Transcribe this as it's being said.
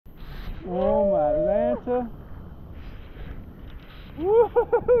Oh my Lanta.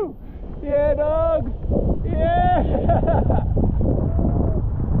 Woo! Yeah, dog! Yeah!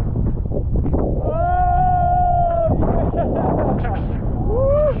 Oh, yeah!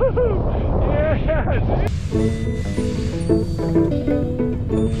 Woo! Yeah!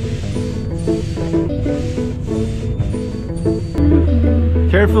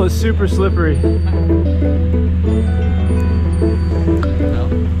 Careful, it's super slippery. No.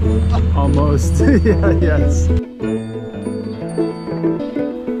 Almost. Yeah, yes.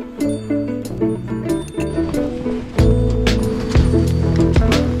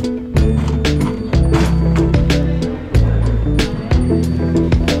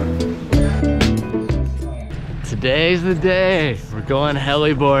 Today's the day. We're going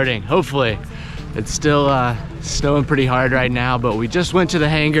heli boarding. Hopefully. It's still snowing pretty hard right now, but we just went to the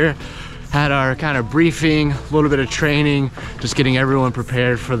hangar, had our kind of briefing, a little bit of training, just getting everyone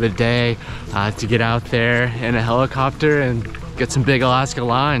prepared for the day to get out there in a helicopter and get some big Alaska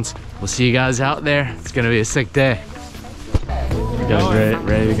lines. We'll see you guys out there. It's gonna be a sick day. You guys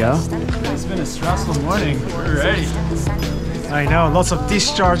ready to go? It's been a stressful morning. We're ready. I know, lots of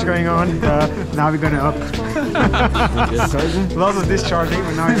discharge going on. Now we're going up. Lots of discharging,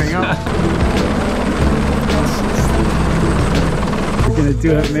 but now we're going up. We're gonna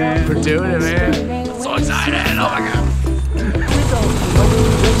do it, man. We're doing it, man. So excited! Oh my god!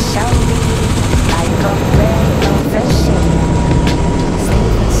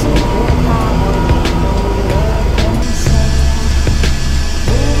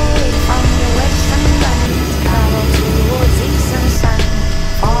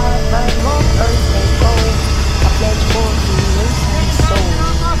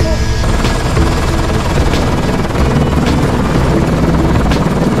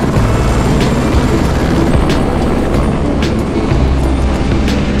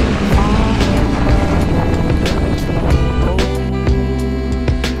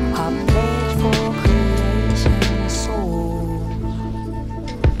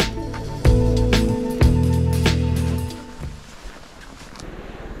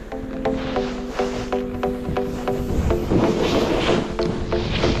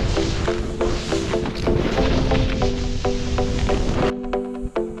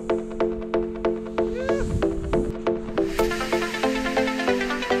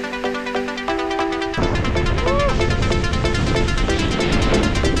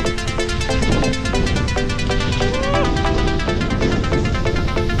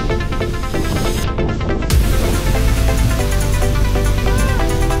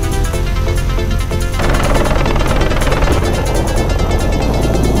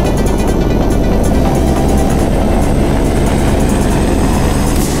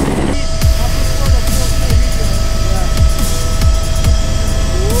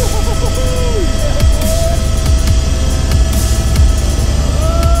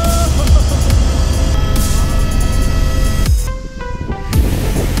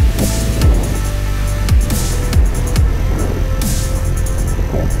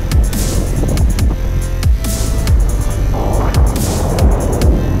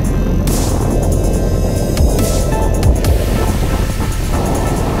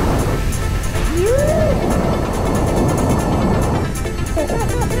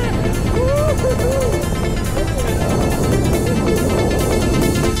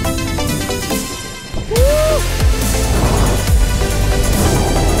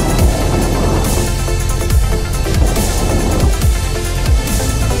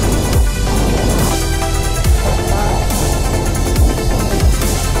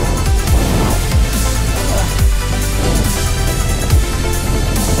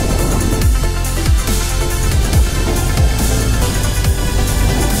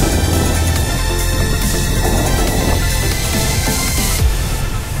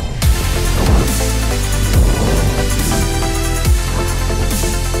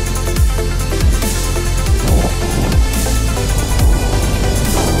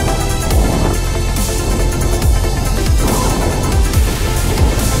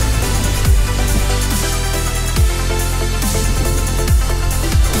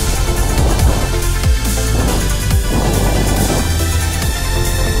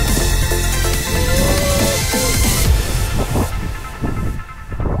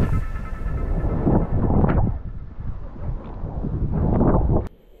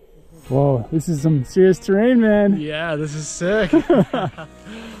 Whoa, this is some serious terrain, man. Yeah, this is sick.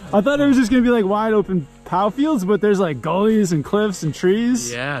 I thought it was just gonna be like wide open plow fields, but there's like gullies and cliffs and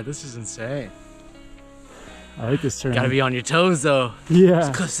trees. Yeah, this is insane. I like this turn. Gotta be on your toes though. Yeah.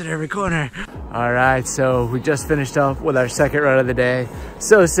 It's close to every corner. All right, so we just finished up with our second run of the day.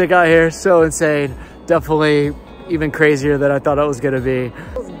 So sick out here, so insane. Definitely even crazier than I thought it was gonna be.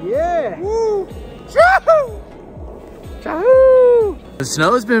 Yeah. Woo. Chahoo! Chahoo! The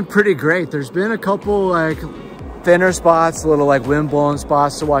snow has been pretty great. There's been a couple like thinner spots, little like wind blown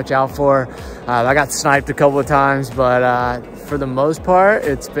spots to watch out for. I got sniped a couple of times, but for the most part,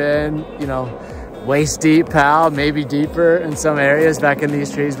 it's been, you know, waist deep, pal, maybe deeper in some areas back in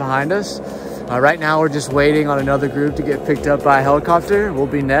these trees behind us. Right now, we're just waiting on another group to get picked up by a helicopter. We'll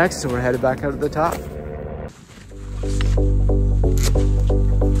be next, so we're headed back up to the top.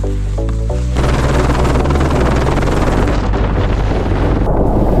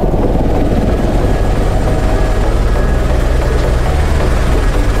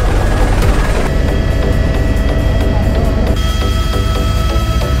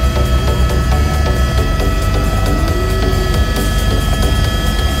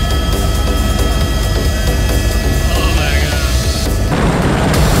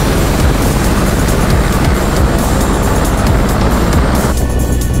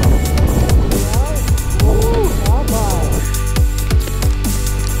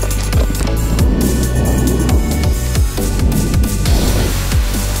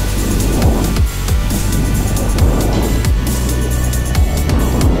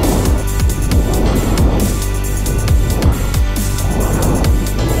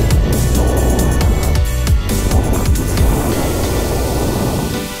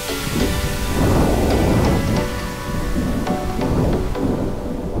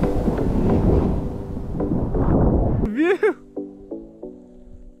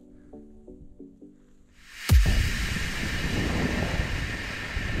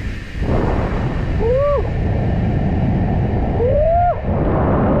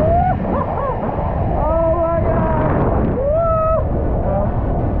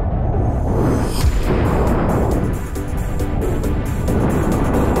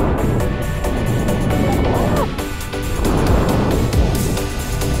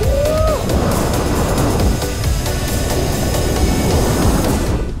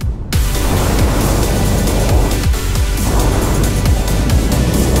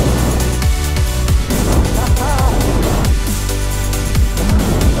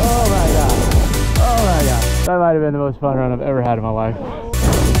 That might have been the most fun run I've ever had in my life.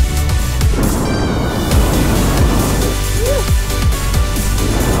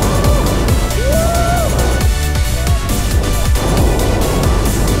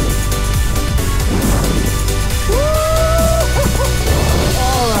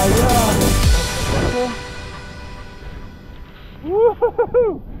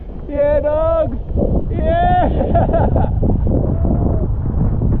 Woo! Yeah, dog! Yeah!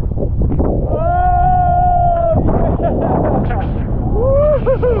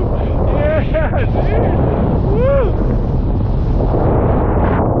 Yeah, dude! Woo!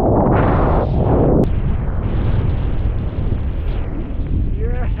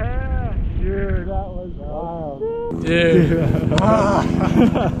 Yeah! Dude, that was wild. Dude!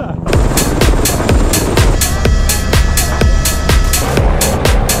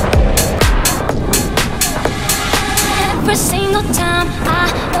 Every single time I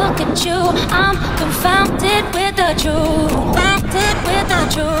look at you, I'm confounded with the truth. Confounded with the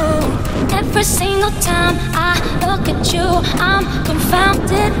truth. Every single time I look at you, I'm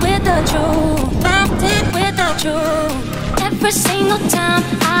confounded with the truth. Confounded with the truth. Every single time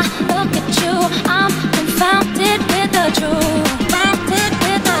I look at you, I'm confounded with the truth. Confounded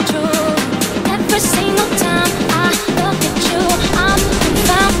with the truth. Every single time I look at you, I'm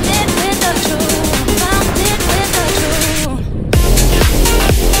confounded with the truth. Confounded with the truth.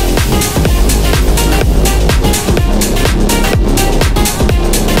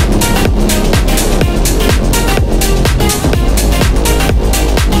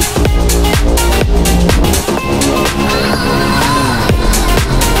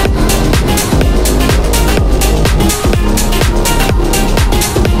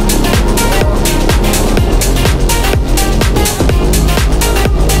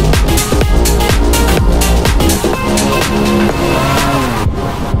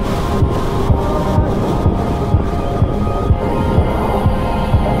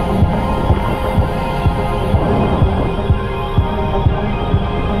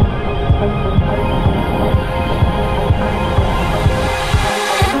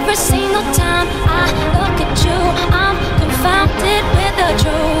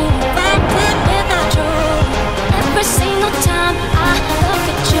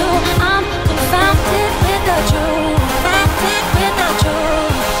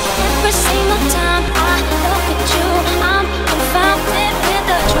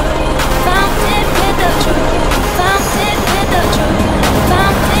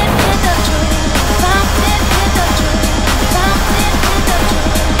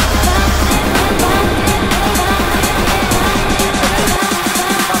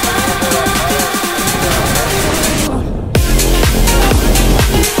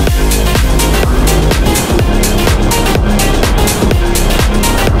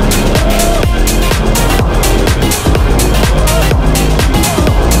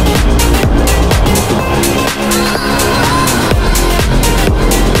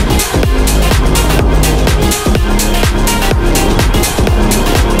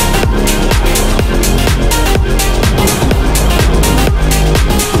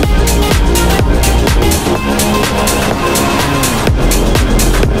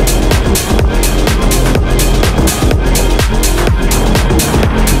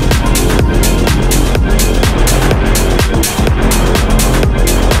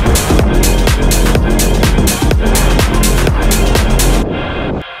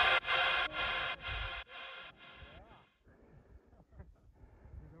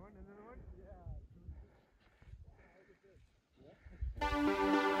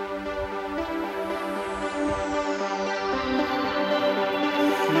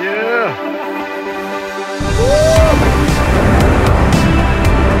 Oh, God.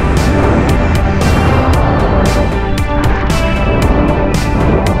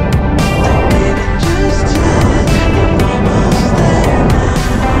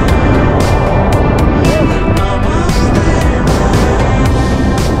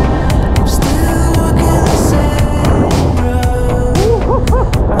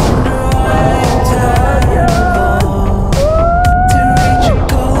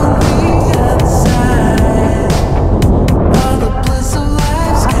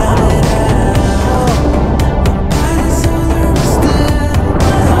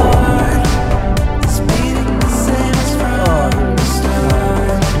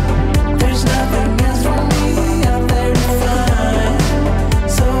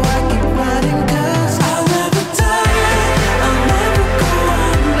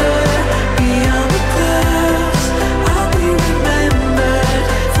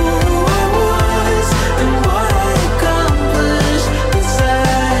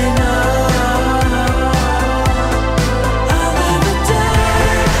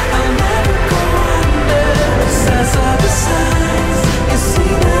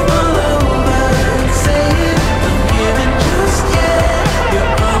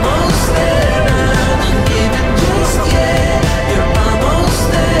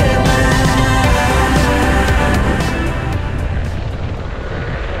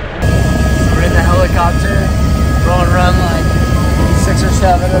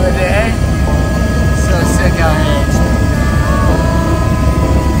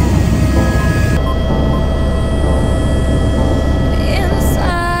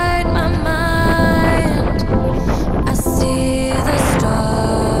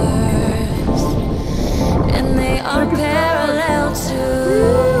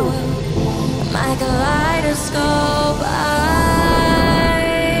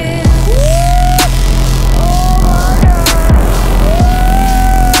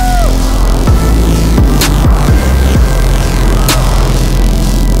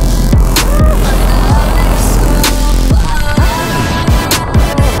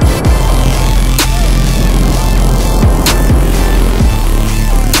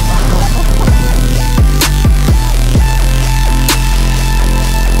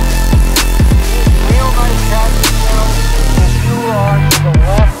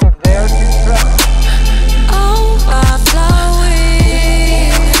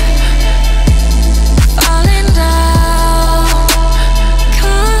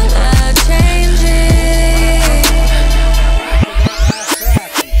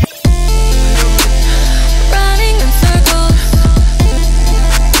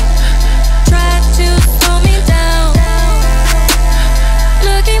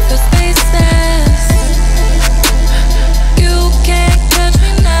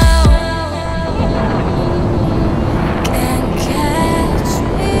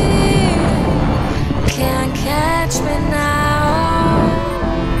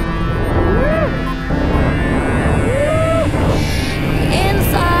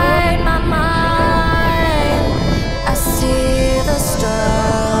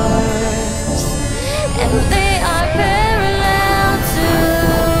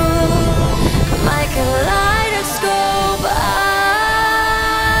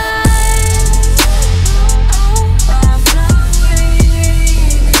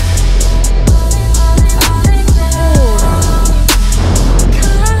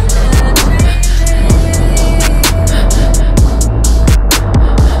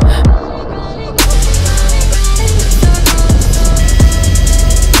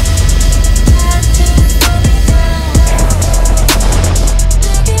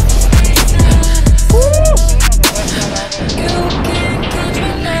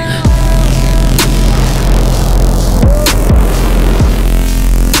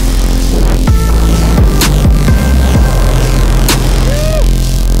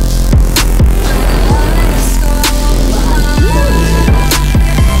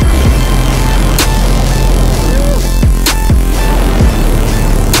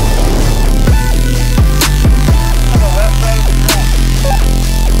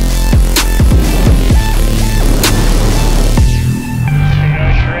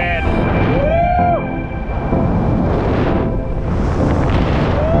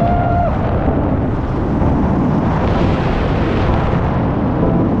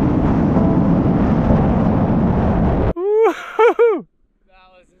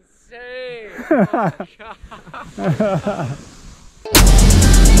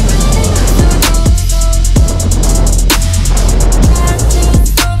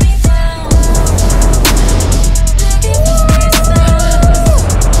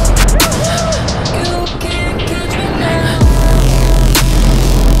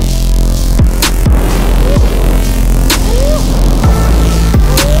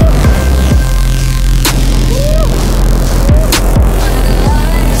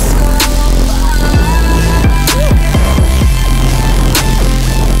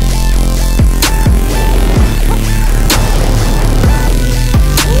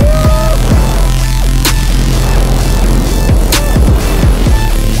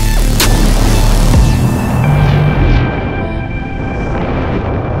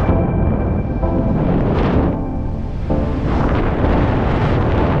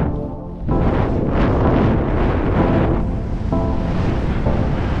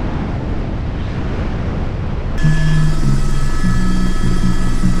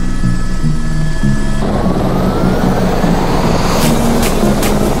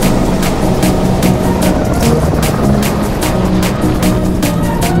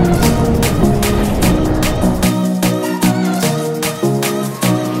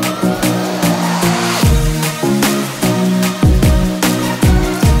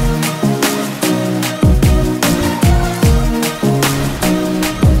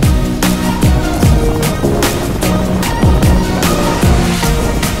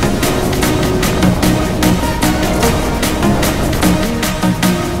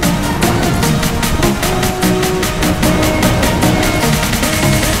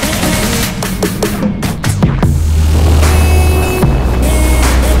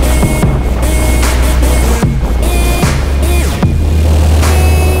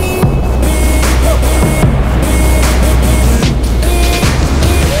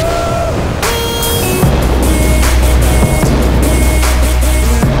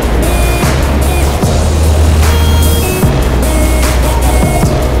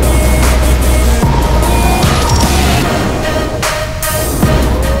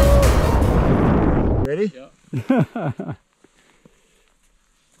 Ready? Yep.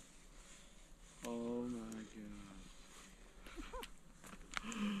 Oh my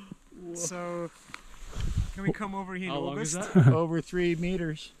god. So, can we come over here in How long is August? that? Over 3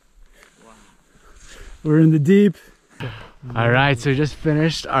 meters. We're in the deep. All right, so we just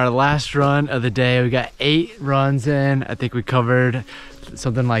finished our last run of the day. We got 8 runs in. I think we covered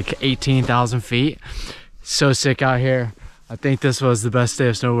something like 18,000 feet. So sick out here. I think this was the best day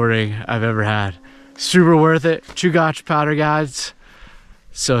of snowboarding I've ever had. Super worth it. Chugach Powder Guides.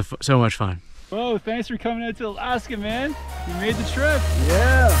 So much fun. Whoa, thanks for coming out to Alaska, man. You made the trip.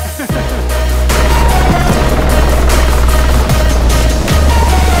 Yeah.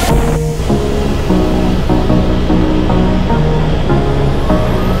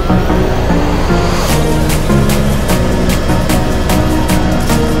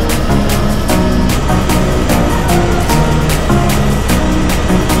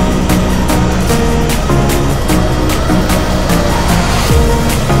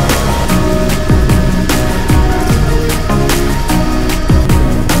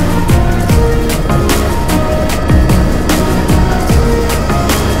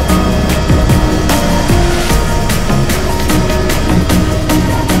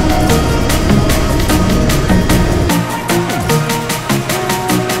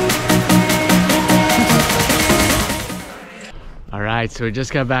 Alright, so we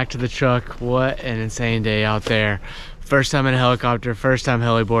just got back to the truck. What an insane day out there. First time in a helicopter, first time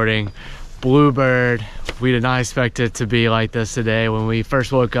heliboarding. Bluebird. We did not expect it to be like this today. When we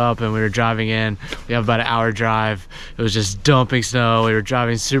first woke up and we were driving in, we have about an hour drive. It was just dumping snow. We were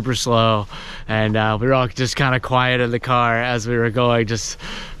driving super slow, and we were all just kind of quiet in the car as we were going, just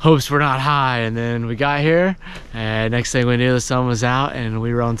hopes were not high. And then we got here, and next thing we knew, the sun was out and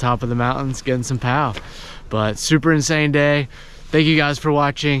we were on top of the mountains getting some pow. But super insane day. Thank you guys for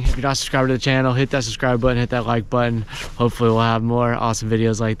watching. If you're not subscribed to the channel, hit that subscribe button, hit that like button. Hopefully we'll have more awesome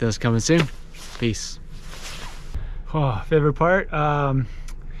videos like this coming soon. Peace. Oh, favorite part? Man,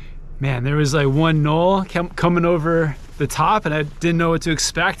 there was like one knoll coming over the top and I didn't know what to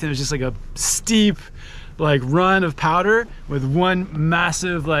expect. And it was just like a steep like run of powder with one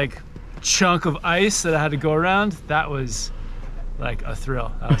massive like chunk of ice that I had to go around. That was like a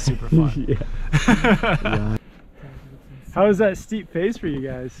thrill. That was super fun. Yeah. How was that steep phase for you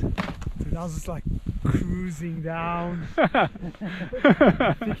guys? Dude, I was just like cruising down,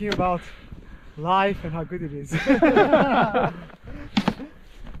 thinking about life and how good it is. It's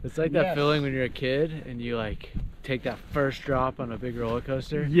like that feeling when you're a kid and you like take that first drop on a big roller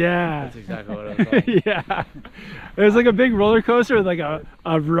coaster. Yeah. That's exactly what it was like. Yeah. It was like a big roller coaster with like a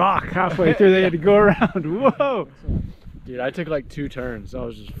rock halfway through. They had to go around. Whoa. Dude, I took like 2 turns. I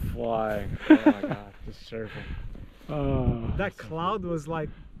was just flying. Oh my god, just surfing. Oh. That cloud was like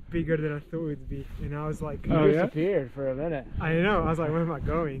bigger than I thought it would be, and I was like, Oh, yeah? Disappeared for a minute. I know, I was like, where am I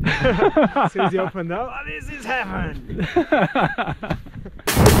going? As soon as you opened up, oh, this is heaven.